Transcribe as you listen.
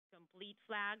fleet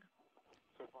flag.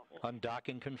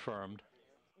 Undocking confirmed.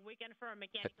 We confirm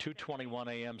mechanical. At 2:21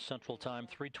 a.m. Central Time,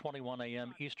 3:21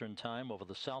 a.m. Eastern Time over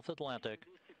the South Atlantic.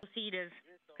 Proceed is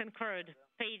concurred.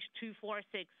 Page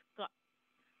 246.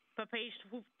 For page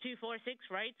 246,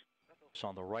 right? It's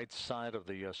on the right side of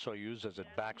the Soyuz as it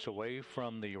backs away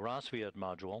from the Rosviet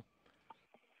module.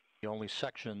 The only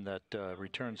section that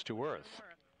returns to Earth.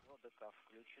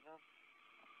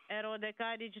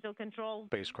 Aerodeca digital control.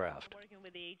 Spacecraft. Working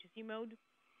with the HSE mode.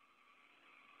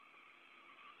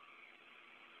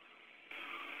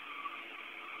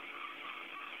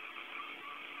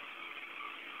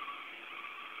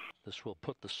 This will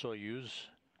put the Soyuz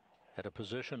at a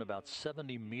position about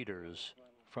 70 meters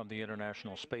from the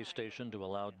International Space Station to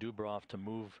allow Dubrov to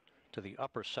move to the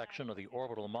upper section of the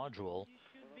orbital module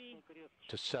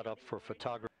to set up for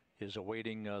photography. Is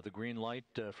awaiting the green light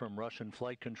from Russian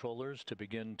flight controllers to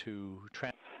begin to